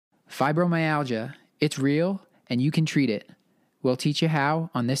Fibromyalgia, it's real and you can treat it. We'll teach you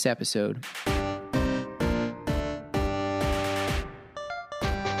how on this episode.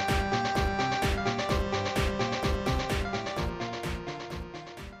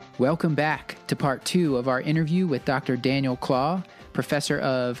 Welcome back to part 2 of our interview with Dr. Daniel Clauw, professor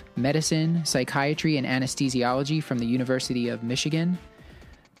of medicine, psychiatry, and anesthesiology from the University of Michigan.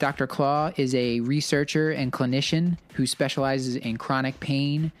 Dr. Clauw is a researcher and clinician who specializes in chronic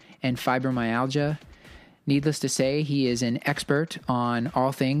pain and fibromyalgia. Needless to say, he is an expert on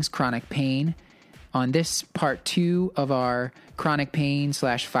all things chronic pain. On this part 2 of our chronic pain /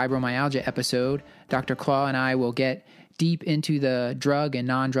 fibromyalgia episode, Dr. Clauw and I will get deep into the drug and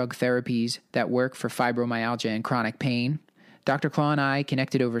non-drug therapies that work for fibromyalgia and chronic pain. Dr. Clauw and I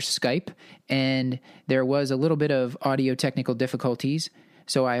connected over Skype, and there was a little bit of audio technical difficulties,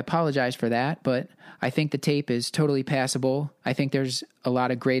 so I apologize for that, but I think the tape is totally passable. I think there's a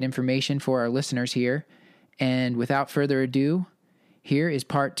lot of great information for our listeners here. And without further ado, here is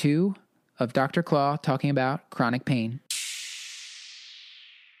part 2 of Dr. Clauw talking about chronic pain.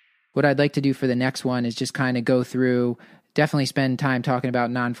 What I'd like to do for the next one is just kind of go through, definitely spend time talking about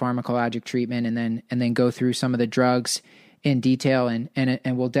non-pharmacologic treatment and then go through some of the drugs in detail. And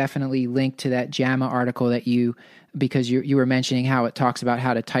we'll definitely link to that JAMA article that because you were mentioning how it talks about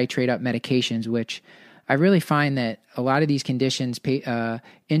how to titrate up medications, which I really find that a lot of these conditions,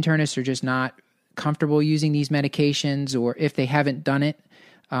 internists are just not comfortable using these medications, or if they haven't done it,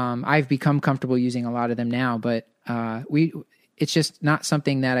 I've become comfortable using a lot of them now, but it's just not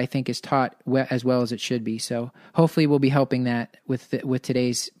something that I think is taught as well as it should be. So hopefully we'll be helping that with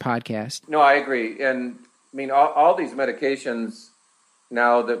today's podcast. No, I agree. And I mean, all these medications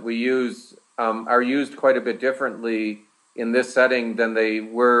now that we use are used quite a bit differently in this setting than they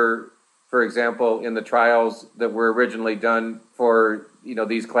were, for example, in the trials that were originally done for,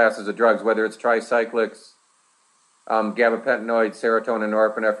 these classes of drugs, whether it's tricyclics, gabapentinoids, serotonin,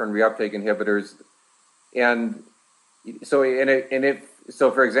 norepinephrine reuptake inhibitors. And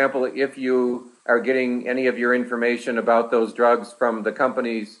so, for example, if you are getting any of your information about those drugs from the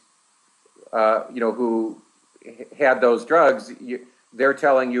companies, who had those drugs, they're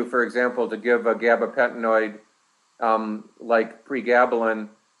telling you, for example, to give a gabapentinoid like pregabalin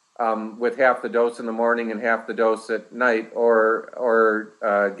with half the dose in the morning and half the dose at night, or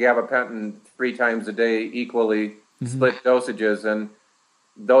gabapentin 3 times a day equally, split dosages. And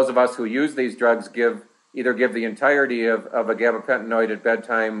those of us who use these drugs either give the entirety of a gabapentinoid at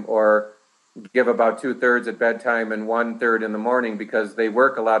bedtime, or give about 2/3 at bedtime and 1/3 in the morning, because they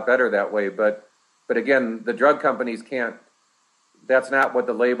work a lot better that way. But again, the drug companies can't. That's not what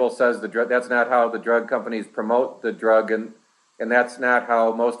the label says. That's not how the drug companies promote the drug, and that's not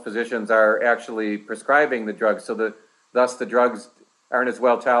how most physicians are actually prescribing the drugs. So thus the drugs aren't as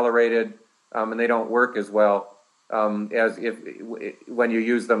well tolerated, and they don't work as well as when you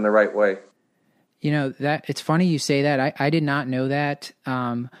use them the right way. That it's funny you say that. I did not know that.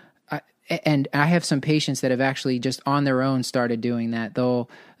 And I have some patients that have actually just on their own started doing that. They'll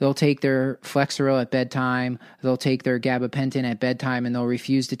take their Flexeril at bedtime, they'll take their gabapentin at bedtime, and they'll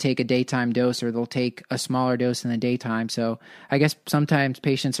refuse to take a daytime dose, or they'll take a smaller dose in the daytime. So I guess sometimes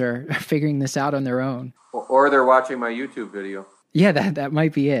patients are figuring this out on their own. Or they're watching my YouTube video. Yeah, that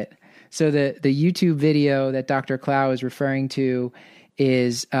might be it. So the YouTube video that Dr. Clauw is referring to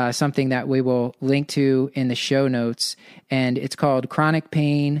is something that we will link to in the show notes, and it's called Chronic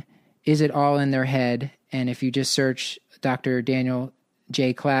Pain, Is It All in Their Head? And if you just search Dr. Daniel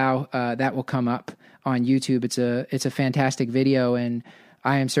J. Clauw, that will come up on YouTube. It's a fantastic video, and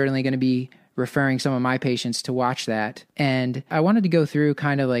I am certainly going to be referring some of my patients to watch that. And I wanted to go through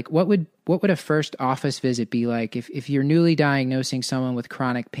kind of like what would a first office visit be like if you're newly diagnosing someone with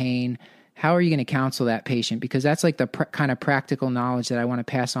chronic pain. How are you going to counsel that patient? Because that's like the kind of practical knowledge that I want to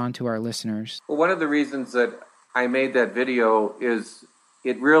pass on to our listeners. Well, one of the reasons that I made that video is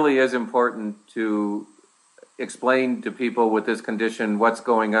it really is important to explain to people with this condition what's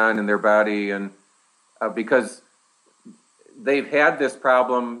going on in their body, and because they've had this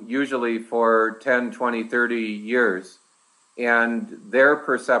problem usually for 10, 20, 30 years, and their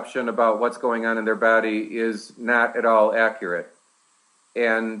perception about what's going on in their body is not at all accurate.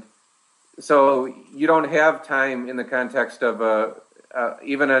 And so you don't have time in the context of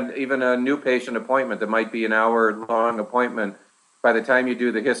even a new patient appointment that might be an hour-long appointment. By the time you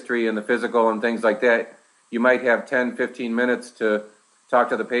do the history and the physical and things like that, you might have 10, 15 minutes to talk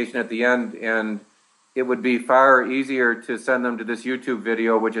to the patient at the end, and it would be far easier to send them to this YouTube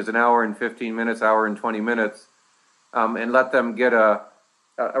video, which is an hour and 15 minutes, hour and 20 minutes, and let them get a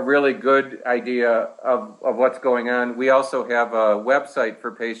a really good idea of what's going on. We also have a website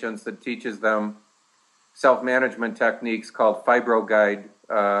for patients that teaches them self-management techniques called Fibro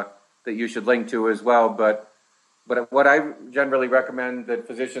that you should link to as well. But what I generally recommend that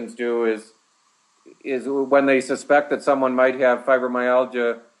physicians do is when they suspect that someone might have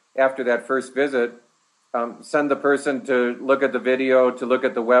fibromyalgia after that first visit, send the person to look at the video, to look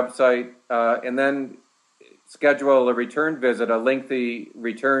at the website, and then schedule a return visit, a lengthy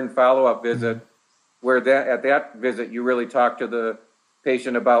return follow-up visit, where at that visit you really talk to the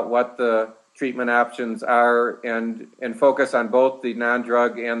patient about what the treatment options are and focus on both the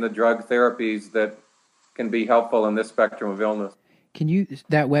non-drug and the drug therapies that can be helpful in this spectrum of illness.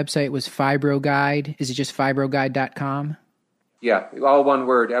 That website was FibroGuide. Is it just fibroguide.com? Yeah, all one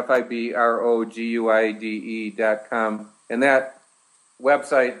word, FIBROGUIDE.com. And that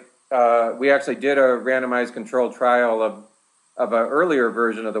website, we actually did a randomized controlled trial of an earlier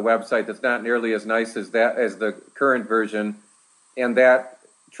version of the website that's not nearly as nice as the current version. And that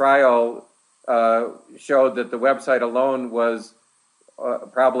trial showed that the website alone was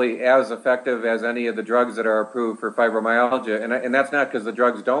probably as effective as any of the drugs that are approved for fibromyalgia. And that's not because the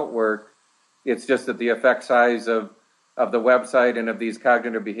drugs don't work. It's just that the effect size of the website and of these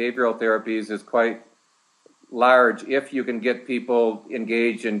cognitive behavioral therapies is quite large if you can get people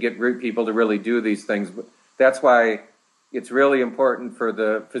engaged and get people to really do these things. That's why it's really important for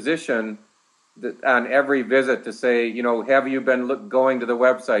the physician on every visit to say, have you been going to the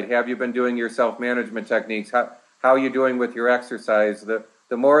website? Have you been doing your self-management techniques? How are you doing with your exercise? The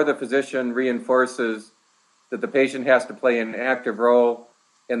more the physician reinforces that the patient has to play an active role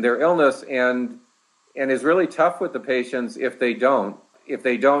in their illness and is really tough with the patients if they don't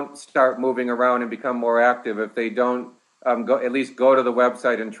start moving around and become more active, if they don't at least go to the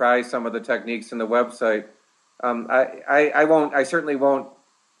website and try some of the techniques in the website. I certainly won't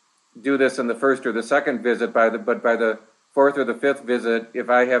do this in the first or the second visit, but by the fourth or the fifth visit, if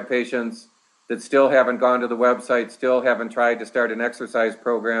I have patients that still haven't gone to the website, still haven't tried to start an exercise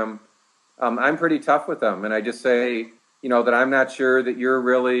program, I'm pretty tough with them. And I just say, that I'm not sure that you're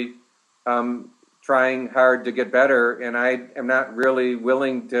really trying hard to get better, and I am not really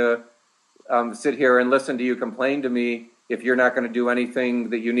willing to sit here and listen to you complain to me if you're not going to do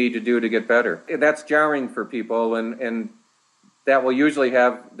anything that you need to do to get better. That's jarring for people, and that will usually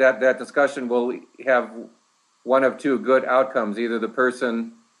have, that discussion will have one of two good outcomes. Either the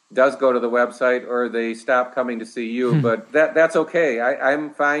person does go to the website or they stop coming to see you, but that's okay.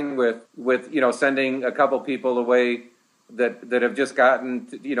 I'm fine with sending a couple people away that have just gotten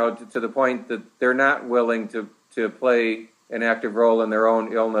to the point that they're not willing to play an active role in their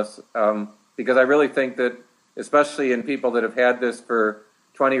own illness, because I really think that, especially in people that have had this for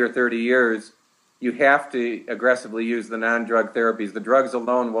 20 or 30 years, you have to aggressively use the non-drug therapies. The drugs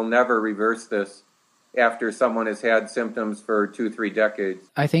alone will never reverse this after someone has had symptoms for 2-3 decades.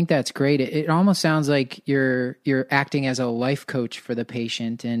 I think that's great. It almost sounds like you're acting as a life coach for the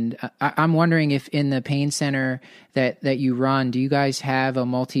patient. And I'm wondering if in the pain center that you run, do you guys have a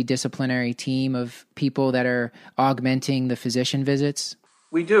multidisciplinary team of people that are augmenting the physician visits?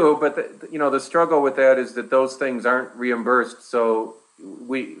 We do, but the struggle with that is that those things aren't reimbursed. So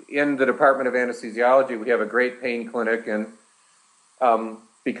we, in the Department of Anesthesiology, we have a great pain clinic, and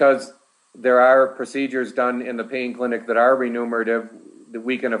because there are procedures done in the pain clinic that are remunerative, that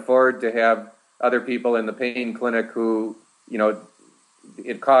we can afford to have other people in the pain clinic who,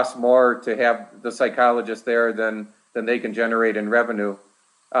 it costs more to have the psychologist there than they can generate in revenue.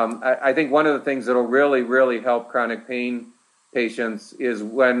 I think one of the things that will really, really help chronic pain patients is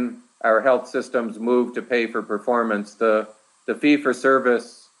when our health systems move to pay for performance. The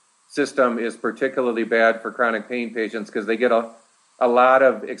fee-for-service system is particularly bad for chronic pain patients because they get a lot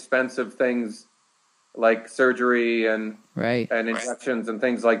of expensive things like surgery and injections and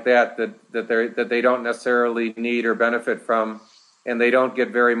things like that they don't necessarily need or benefit from, and they don't get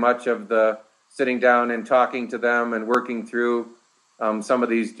very much of the sitting down and talking to them and working through some of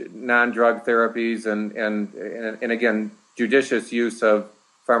these non-drug therapies and again, judicious use of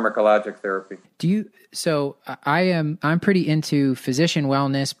pharmacologic therapy. I'm pretty into physician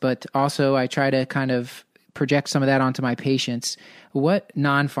wellness, but also I try to kind of project some of that onto my patients. What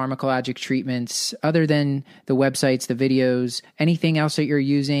non-pharmacologic treatments, other than the websites, the videos, anything else that you're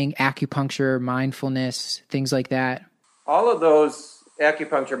using, acupuncture, mindfulness, things like that? All of those,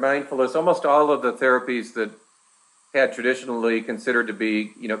 acupuncture, mindfulness, almost all of the therapies that had traditionally considered to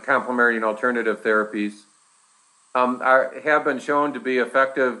be, complementary and alternative therapies, have been shown to be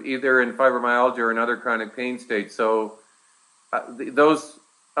effective either in fibromyalgia or in other chronic pain states. So those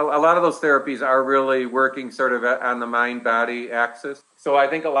a lot of those therapies are really working sort of on the mind-body axis. So I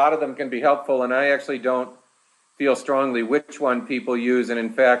think a lot of them can be helpful, and I actually don't feel strongly which one people use. And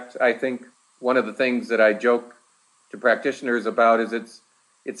in fact, I think one of the things that I joke to practitioners about is it's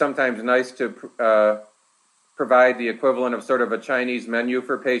sometimes nice to provide the equivalent of sort of a Chinese menu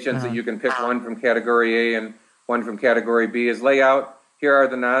for patients that you can pick one from category A and one from category B, is lay out, here are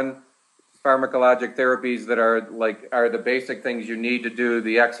the non-pharmacologic therapies that are the basic things you need to do,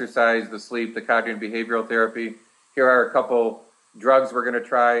 the exercise, the sleep, the cognitive behavioral therapy. Here are a couple drugs we're going to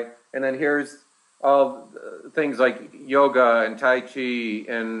try. And then here's all things like yoga and Tai Chi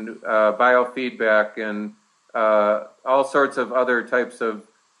and biofeedback and all sorts of other types of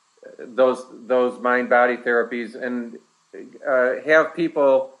those mind-body therapies, and have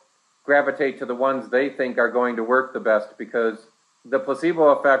people gravitate to the ones they think are going to work the best, because the placebo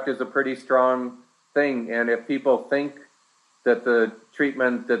effect is a pretty strong thing. And if people think that the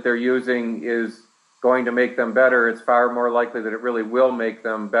treatment that they're using is going to make them better, it's far more likely that it really will make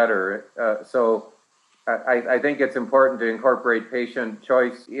them better. So I think it's important to incorporate patient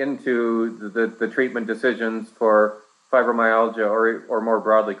choice into the treatment decisions for fibromyalgia or more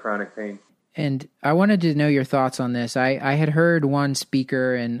broadly chronic pain. And I wanted to know your thoughts on this. I had heard one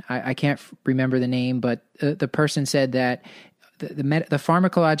speaker, and I can't remember the name, but the person said that the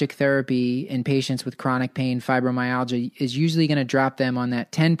pharmacologic therapy in patients with chronic pain, fibromyalgia, is usually going to drop them on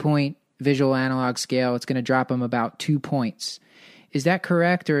that 10-point visual analog scale. It's going to drop them about 2 points. Is that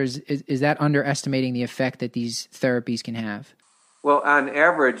correct, or is that underestimating the effect that these therapies can have? Well, on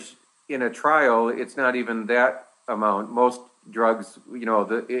average, in a trial, it's not even that amount. Most drugs,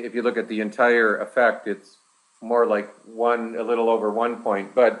 if you look at the entire effect, it's more like a little over 1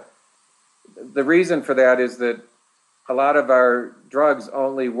 point. But the reason for that is that a lot of our drugs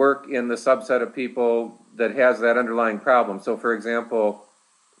only work in the subset of people that has that underlying problem. So, for example,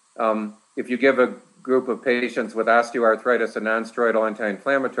 if you give a group of patients with osteoarthritis a non-steroidal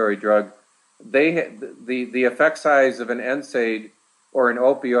anti-inflammatory drug, the effect size of an NSAID or an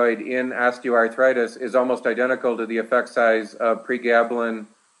opioid in osteoarthritis is almost identical to the effect size of pregabalin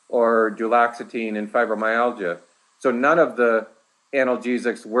or duloxetine in fibromyalgia. So none of the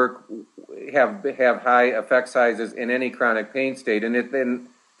analgesics have high effect sizes in any chronic pain state, and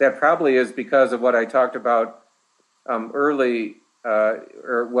that probably is because of what I talked about early,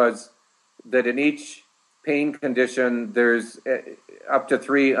 was that in each pain condition there's up to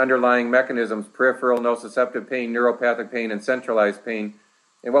 3 underlying mechanisms: peripheral nociceptive pain, neuropathic pain, and centralized pain.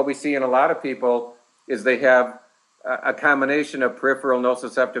 And what we see in a lot of people is they have a combination of peripheral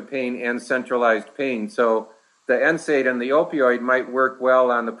nociceptive pain and centralized pain. So the NSAID and the opioid might work well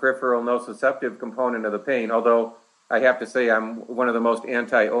on the peripheral nociceptive component of the pain, although I have to say I'm one of the most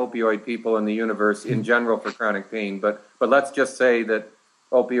anti-opioid people in the universe in general for chronic pain. But let's just say that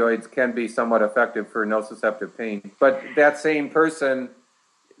opioids can be somewhat effective for nociceptive pain. But that same person,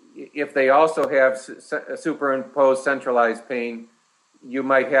 if they also have superimposed centralized pain, you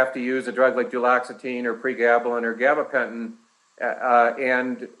might have to use a drug like duloxetine or pregabalin or gabapentin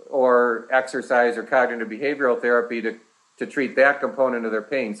and or exercise or cognitive behavioral therapy to treat that component of their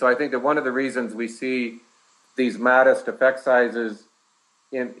pain. So I think that one of the reasons we see these modest effect sizes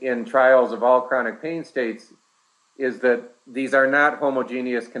in trials of all chronic pain states is that these are not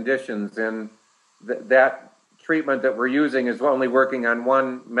homogeneous conditions, and that treatment that we're using is only working on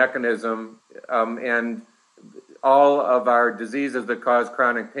one mechanism, and all of our diseases that cause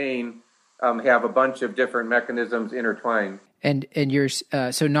chronic pain have a bunch of different mechanisms intertwined. And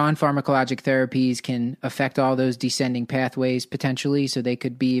so non-pharmacologic therapies can affect all those descending pathways potentially, so they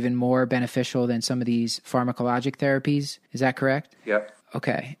could be even more beneficial than some of these pharmacologic therapies. Is that correct? Yep.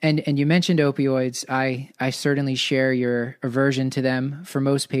 Okay. And you mentioned opioids. I certainly share your aversion to them for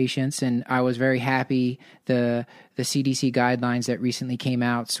most patients, and I was very happy the CDC guidelines that recently came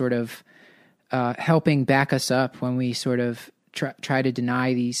out sort of helping back us up when we sort of try to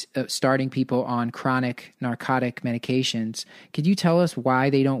deny these starting people on chronic narcotic medications. Could you tell us why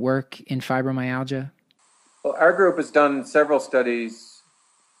they don't work in fibromyalgia? Well, our group has done several studies.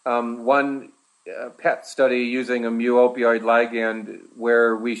 One PET study using a mu opioid ligand,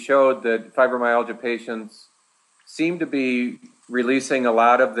 where we showed that fibromyalgia patients seem to be releasing a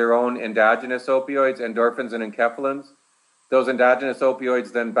lot of their own endogenous opioids, endorphins and enkephalins. Those endogenous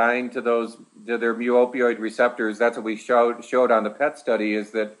opioids then bind to their mu opioid receptors. That's what we showed on the PET study,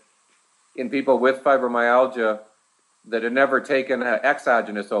 is that in people with fibromyalgia that had never taken an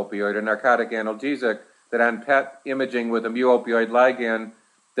exogenous opioid, a narcotic analgesic, that on PET imaging with a mu opioid ligand,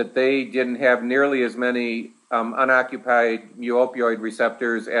 that they didn't have nearly as many unoccupied mu opioid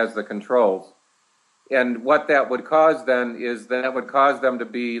receptors as the controls. And what that would cause then is that would cause them to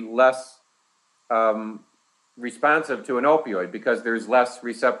be less responsive to an opioid because there's less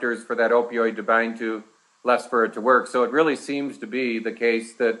receptors for that opioid to bind to, less for it to work. So it really seems to be the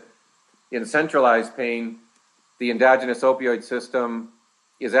case that in centralized pain, the endogenous opioid system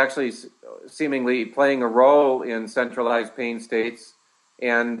is actually seemingly playing a role in centralized pain states.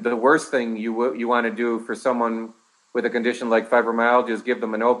 And the worst thing you want to do for someone with a condition like fibromyalgia is give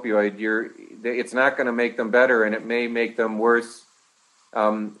them an opioid. It's not going to make them better, and it may make them worse.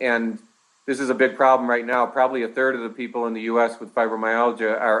 And this is a big problem right now. Probably a third of the people in the U.S. with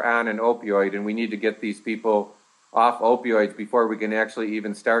fibromyalgia are on an opioid, and we need to get these people off opioids before we can actually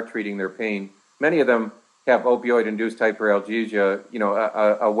even start treating their pain. Many of them have opioid-induced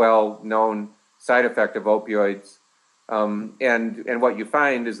hyperalgesia, a well-known side effect of opioids. And what you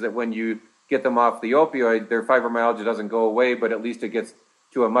find is that when you get them off the opioid, their fibromyalgia doesn't go away, but at least it gets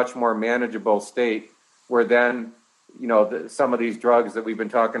to a much more manageable state where then, some of these drugs that we've been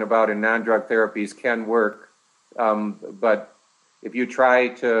talking about in non-drug therapies can work. But if you try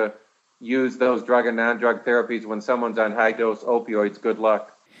to use those drug and non-drug therapies when someone's on high-dose opioids, good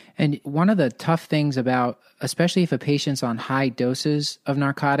luck. And one of the tough things about, especially if a patient's on high doses of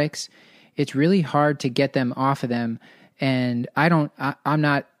narcotics, it's really hard to get them off of them. And I'm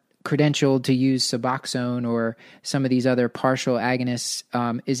not credentialed to use Suboxone or some of these other partial agonists.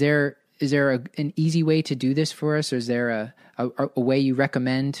 Is there an easy way to do this for us? Or is there a way you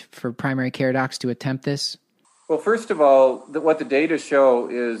recommend for primary care docs to attempt this? Well, first of all, what the data show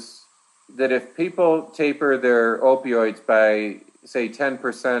is that if people taper their opioids by, say,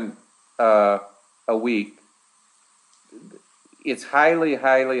 10% a week, it's highly,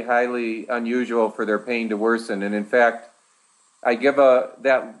 highly, highly unusual for their pain to worsen. And in fact, I give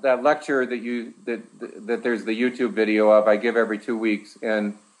that lecture that there's the YouTube video of, I give every 2 weeks.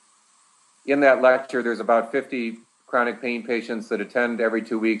 And in that lecture, there's about 50 chronic pain patients that attend every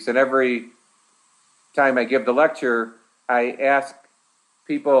 2 weeks. And every time I give the lecture, I ask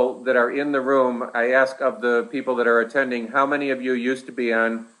people that are in the room, I ask of the people that are attending, how many of you used to be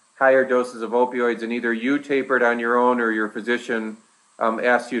on higher doses of opioids and either you tapered on your own or your physician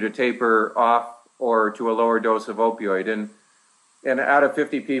asked you to taper off or to a lower dose of opioid. And out of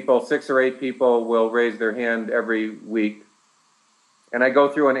 50 people, 6 or 8 people will raise their hand every week. And I go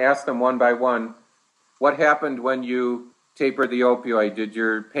through and ask them one by one, what happened when you tapered the opioid? Did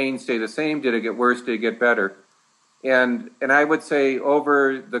your pain stay the same? Did it get worse? Did it get better? And I would say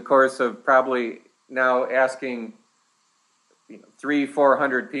over the course of probably now asking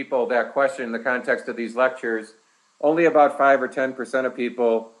 300-400 people that question in the context of these lectures, only about 5 or 10% of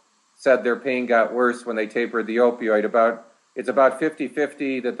people said their pain got worse when they tapered the opioid. It's about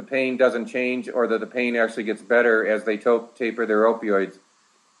 50-50 that the pain doesn't change or that the pain actually gets better as they taper their opioids.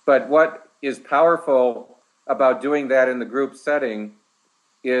 But what is powerful about doing that in the group setting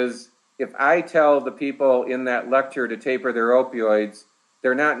is if I tell the people in that lecture to taper their opioids,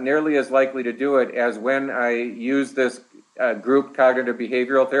 they're not nearly as likely to do it as when I use this group cognitive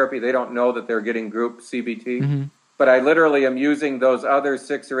behavioral therapy. They don't know that they're getting group CBT. Mm-hmm. But I literally am using those other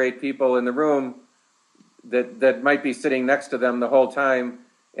 6 or 8 people in the room that might be sitting next to them the whole time,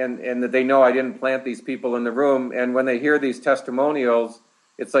 and that they know I didn't plant these people in the room. And when they hear these testimonials,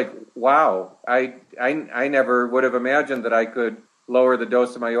 it's like, wow, I never would have imagined that I could lower the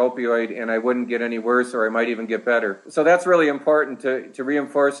dose of my opioid and I wouldn't get any worse, or I might even get better. So that's really important to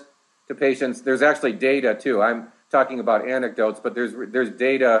reinforce to patients. There's actually data too. I'm talking about anecdotes, but there's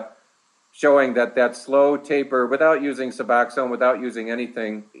data showing that slow taper without using Suboxone, without using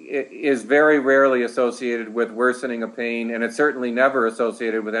anything, it is very rarely associated with worsening of pain, and it's certainly never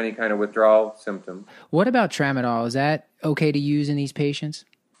associated with any kind of withdrawal symptom. What about tramadol? Is that okay to use in these patients?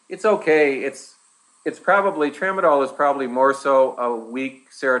 It's okay. It's probably, tramadol is probably more so a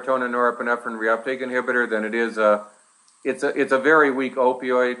weak serotonin norepinephrine reuptake inhibitor than it is it's a very weak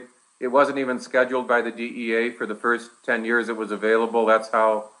opioid. It wasn't even scheduled by the DEA for the first 10 years it was available. That's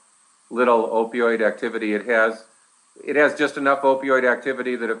how little opioid activity it has. It has just enough opioid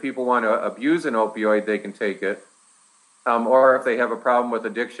activity that if people want to abuse an opioid, they can take it. Or if they have a problem with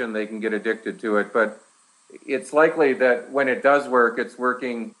addiction, they can get addicted to it. But it's likely that when it does work, it's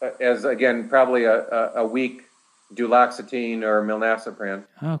working as, again, probably a weak duloxetine or milnacipran.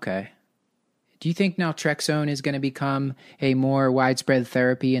 Okay. Do you think naltrexone is going to become a more widespread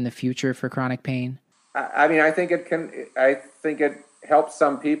therapy in the future for chronic pain? I mean, I think it helps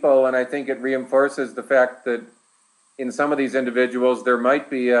some people, and I think it reinforces the fact that in some of these individuals, there might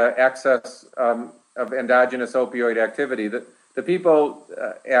be excess of endogenous opioid activity. The people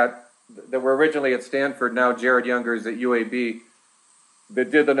that were originally at Stanford, now Jared Younger's at UAB,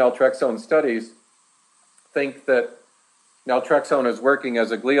 that did the naltrexone studies, think that naltrexone is working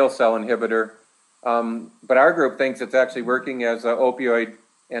as a glial cell inhibitor, but our group thinks it's actually working as an opioid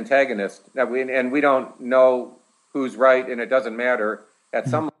antagonist. And we don't know who's right, and it doesn't matter. At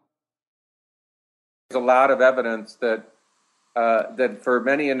some level, there's a lot of evidence that that for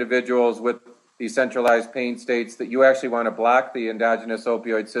many individuals with these centralized pain states, that you actually want to block the endogenous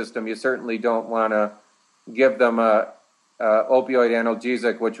opioid system. You certainly don't want to give them a opioid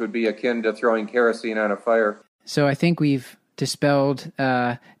analgesic, which would be akin to throwing kerosene on a fire. So I think we've dispelled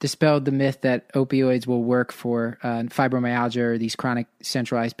the myth that opioids will work for fibromyalgia or these chronic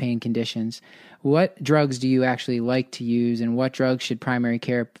centralized pain conditions. What drugs do you actually like to use, and what drugs should primary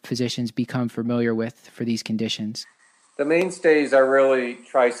care physicians become familiar with for these conditions? The mainstays are really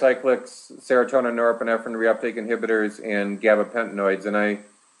tricyclics, serotonin norepinephrine reuptake inhibitors, and gabapentinoids,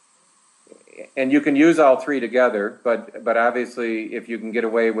 and you can use all three together, but obviously if you can get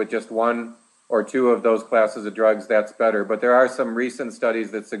away with just one or two of those classes of drugs, that's better. But there are some recent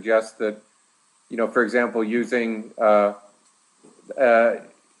studies that suggest that, for example, using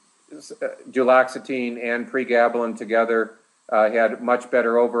duloxetine and pregabalin together had much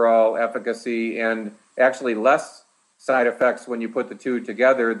better overall efficacy and actually less side effects when you put the two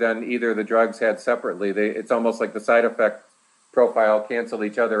together than either the drugs had separately. It's almost like the side effect profile cancel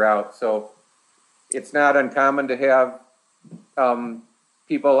each other out. So it's not uncommon to have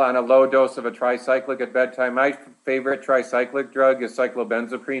people on a low dose of a tricyclic at bedtime. My favorite tricyclic drug is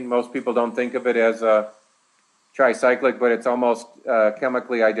cyclobenzaprine. Most people don't think of it as a tricyclic, but it's almost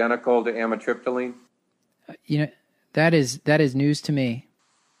chemically identical to amitriptyline. That is news to me.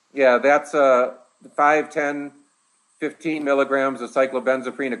 Yeah, that's 5, 10, 15 milligrams of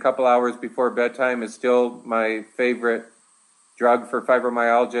cyclobenzaprine a couple hours before bedtime is still my favorite drug for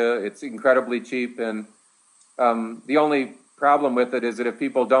fibromyalgia. It's incredibly cheap, and the only problem with it is that if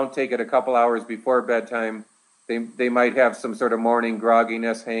people don't take it a couple hours before bedtime, they might have some sort of morning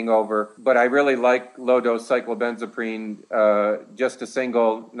grogginess, hangover. But I really like low-dose cyclobenzaprine, just a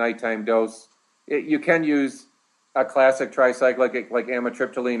single nighttime dose. You can use a classic tricyclic like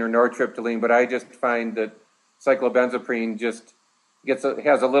amitriptyline or nortriptyline, but I just find that cyclobenzaprine just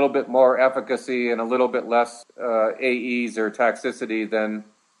has a little bit more efficacy and a little bit less AEs or toxicity than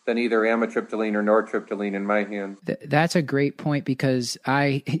either amitriptyline or nortriptyline in my hands. That's a great point, because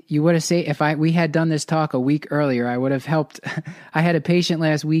you would have said if we had done this talk a week earlier, I would have helped. I had a patient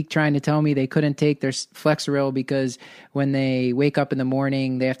last week trying to tell me they couldn't take their Flexeril because when they wake up in the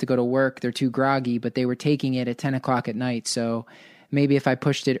morning, they have to go to work. They're too groggy, but they were taking it at 10 o'clock at night. So maybe if I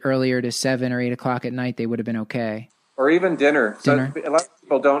pushed it earlier to 7 or 8 o'clock at night, they would have been okay. Or even dinner. So a lot of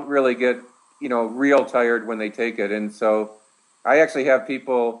people don't really get, real tired when they take it. And so I actually have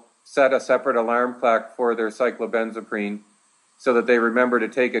people set a separate alarm clock for their cyclobenzaprine so that they remember to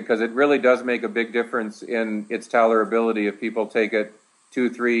take it, because it really does make a big difference in its tolerability if people take it 2,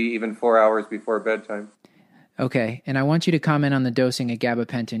 3, even 4 hours before bedtime. Okay, and I want you to comment on the dosing of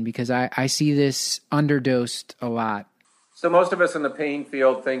gabapentin, because I see this underdosed a lot. So most of us in the pain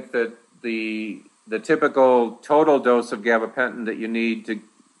field think that the typical total dose of gabapentin that you need to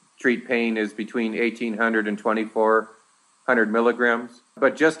treat pain is between 1,800 and 2,400 milligrams.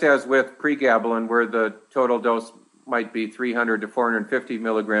 But just as with pregabalin, where the total dose might be 300 to 450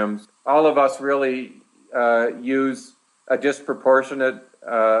 milligrams, all of us really use a disproportionate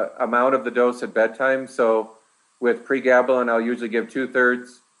amount of the dose at bedtime. So with pregabalin, I'll usually give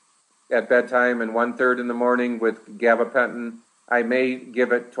 2/3 at bedtime and 1/3 in the morning. With gabapentin, I may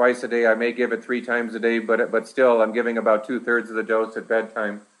give it twice a day, I may give it 3 times a day, but still I'm giving about 2/3 of the dose at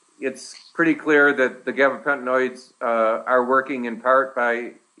bedtime. It's pretty clear that the gabapentinoids are working in part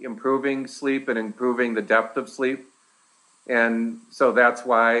by improving sleep and improving the depth of sleep. And so that's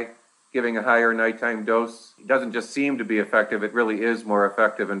why giving a higher nighttime dose doesn't just seem to be effective, it really is more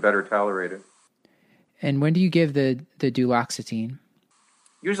effective and better tolerated. And when do you give the duloxetine?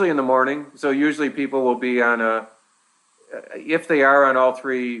 Usually in the morning. So usually people will be on if they are on all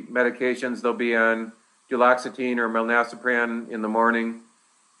three medications, they'll be on duloxetine or milnacipran in the morning,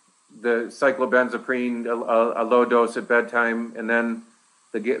 the cyclobenzaprine, a low dose at bedtime, and then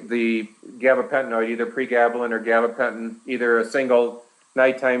the gabapentinoid, either pregabalin or gabapentin, either a single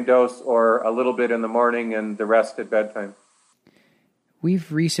nighttime dose or a little bit in the morning and the rest at bedtime.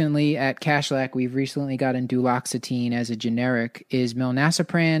 We've recently, at Cashlack, gotten duloxetine as a generic. Is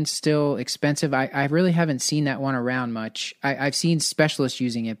milnacipran still expensive? I really haven't seen that one around much. I've seen specialists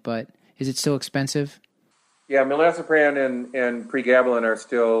using it, but is it still expensive? Yeah, milnacipran and pregabalin are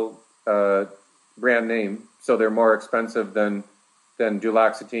still brand name, so they're more expensive than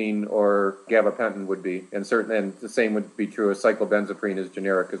duloxetine or gabapentin would be. And the same would be true as cyclobenzaprine is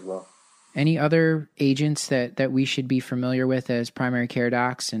generic as well. Any other agents that we should be familiar with as primary care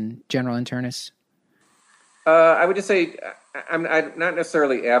docs and general internists? I would just say I'm not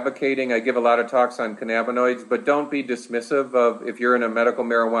necessarily advocating. I give a lot of talks on cannabinoids, but don't be dismissive of, if you're in a medical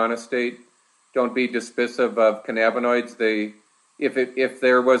marijuana state, don't be dismissive of cannabinoids. If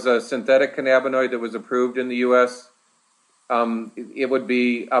there was a synthetic cannabinoid that was approved in the U.S., it would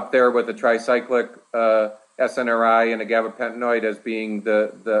be up there with a tricyclic SNRI and a gabapentinoid as being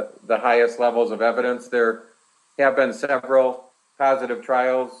the highest levels of evidence. There have been several positive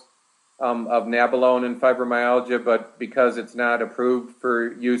trials of nabilone in fibromyalgia, but because it's not approved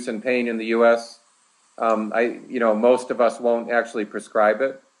for use in pain in the U.S., most of us won't actually prescribe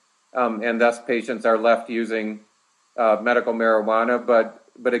it, and thus patients are left using medical marijuana.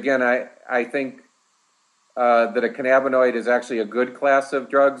 But again, I think that a cannabinoid is actually a good class of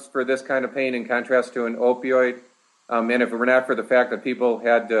drugs for this kind of pain in contrast to an opioid. And if it were not for the fact that people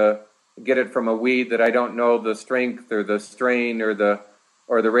had to get it from a weed that I don't know the strength or the strain or the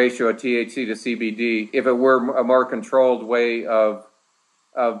ratio of THC to CBD, if it were a more controlled way of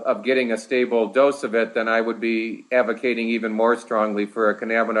getting a stable dose of it, then I would be advocating even more strongly for a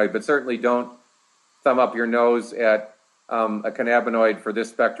cannabinoid. But certainly don't thumb up your nose at a cannabinoid for this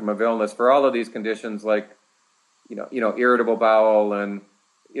spectrum of illness. For all of these conditions like irritable bowel and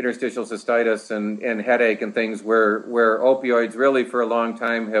interstitial cystitis and headache and things where opioids really for a long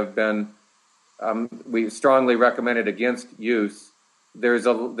time have been, we strongly recommended against use. There's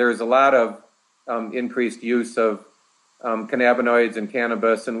a lot of increased use of cannabinoids and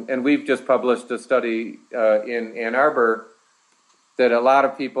cannabis, and we've just published a study in Ann Arbor that a lot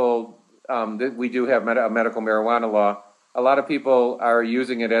of people, that we do have a medical marijuana law, a lot of people are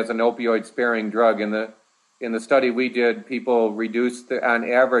using it as an opioid-sparing drug. In the study we did, people on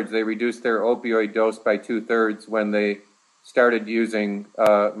average, they reduced their opioid dose by 2/3 when they started using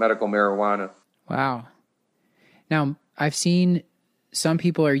medical marijuana. Wow. Now, I've seen some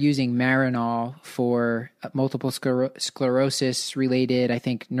people are using Marinol for multiple sclerosis related, I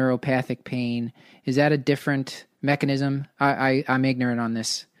think, neuropathic pain. Is that a different mechanism? I'm ignorant on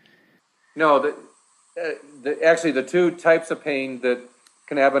this. No, actually the two types of pain that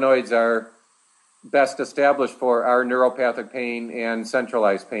cannabinoids are best established for are neuropathic pain and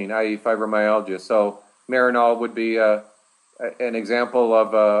centralized pain, i.e. fibromyalgia. So Marinol would be an example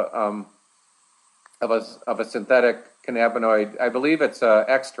of a synthetic cannabinoid. I believe it's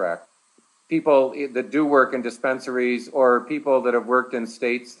extract. People that do work in dispensaries or people that have worked in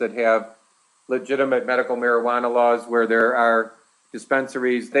states that have legitimate medical marijuana laws where there are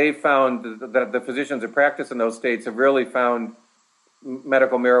dispensaries, they found that the physicians that practice in those states have really found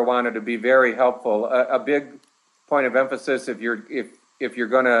medical marijuana to be very helpful. A big point of emphasis, if you're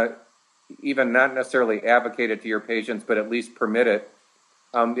going to even not necessarily advocate it to your patients, but at least permit it,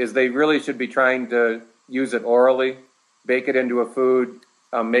 is they really should be trying to use it orally, bake it into a food,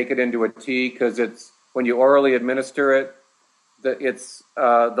 make it into a tea, because it's when you orally administer it,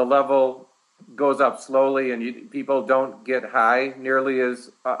 the level goes up slowly, and people don't get high nearly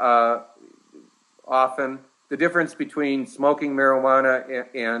as often. The difference between smoking marijuana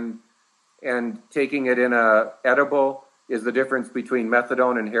and taking it in a edible is the difference between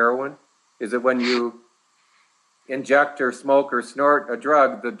methadone and heroin. Is that when you inject or smoke or snort a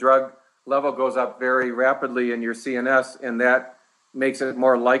drug, the drug level goes up very rapidly in your CNS, and that makes it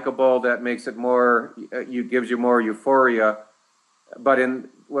more likable. That makes it more, gives you more euphoria. But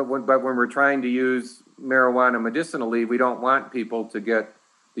when we're trying to use marijuana medicinally, we don't want people to get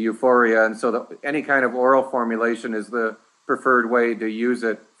the euphoria, and so any kind of oral formulation is the preferred way to use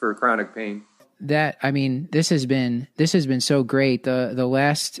it for chronic pain. This has been so great. The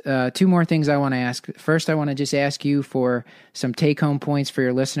last two more things I want to ask. First, I want to just ask you for some take-home points for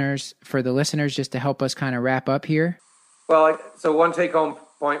the listeners, just to help us kind of wrap up here. Well, so one take-home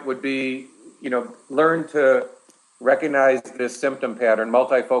point would be, learn to recognize this symptom pattern: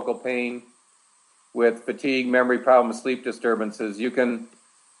 multifocal pain with fatigue, memory problems, sleep disturbances.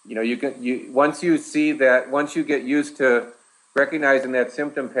 Once you see that, once you get used to recognizing that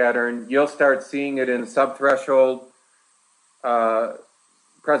symptom pattern, you'll start seeing it in subthreshold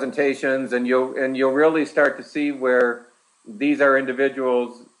presentations, and you'll really start to see where these are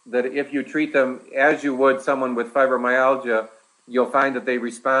individuals that if you treat them as you would someone with fibromyalgia, you'll find that they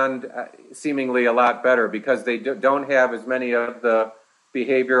respond seemingly a lot better because they don't have as many of the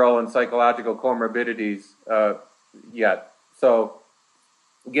behavioral and psychological comorbidities yet. So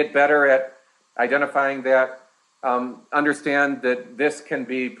get better at identifying that. Understand that this can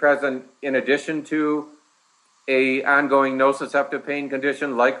be present in addition to a ongoing nociceptive pain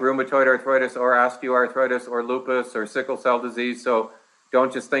condition like rheumatoid arthritis or osteoarthritis or lupus or sickle cell disease. So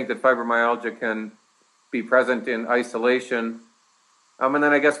don't just think that fibromyalgia can be present in isolation. And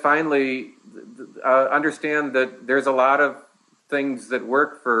then I guess finally, understand that there's a lot of things that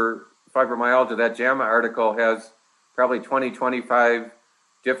work for fibromyalgia. That JAMA article has probably 20, 25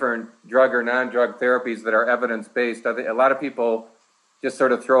 different drug or non-drug therapies that are evidence-based. I think a lot of people just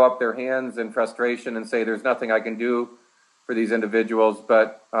sort of throw up their hands in frustration and say, there's nothing I can do for these individuals.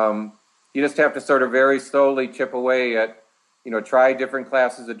 But you just have to sort of very slowly chip away at, try different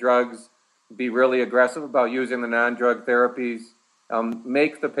classes of drugs, be really aggressive about using the non-drug therapies,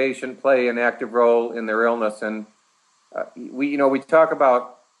 make the patient play an active role in their illness. And we talk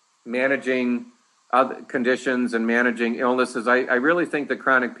about managing other conditions and managing illnesses. I really think that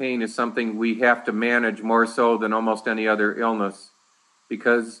chronic pain is something we have to manage more so than almost any other illness,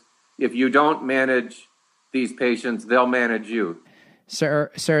 because if you don't manage these patients, they'll manage you. Sir,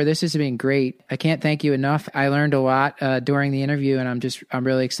 this has been great. I can't thank you enough. I learned a lot during the interview, and I'm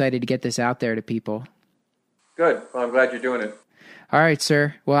really excited to get this out there to people. Good. Well, I'm glad you're doing it. All right,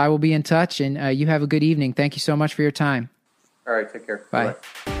 sir. Well, I will be in touch, and you have a good evening. Thank you so much for your time. All right. Take care. Bye.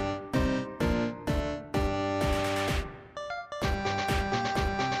 Bye-bye.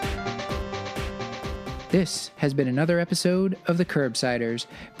 This has been another episode of The Curbsiders,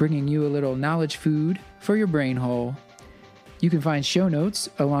 bringing you a little knowledge food for your brain hole. You can find show notes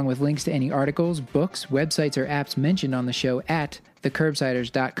along with links to any articles, books, websites, or apps mentioned on the show at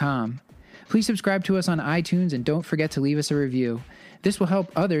thecurbsiders.com. Please subscribe to us on iTunes and don't forget to leave us a review. This will help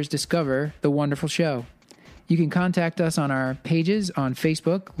others discover the wonderful show. You can contact us on our pages on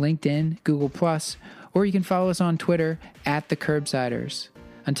Facebook, LinkedIn, Google+, or you can follow us on Twitter at The Curbsiders.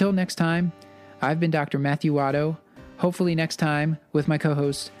 Until next time, I've been Dr. Matthew Watto, hopefully next time with my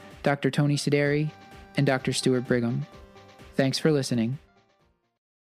co-hosts, Dr. Tony Sideri and Dr. Stuart Brigham. Thanks for listening.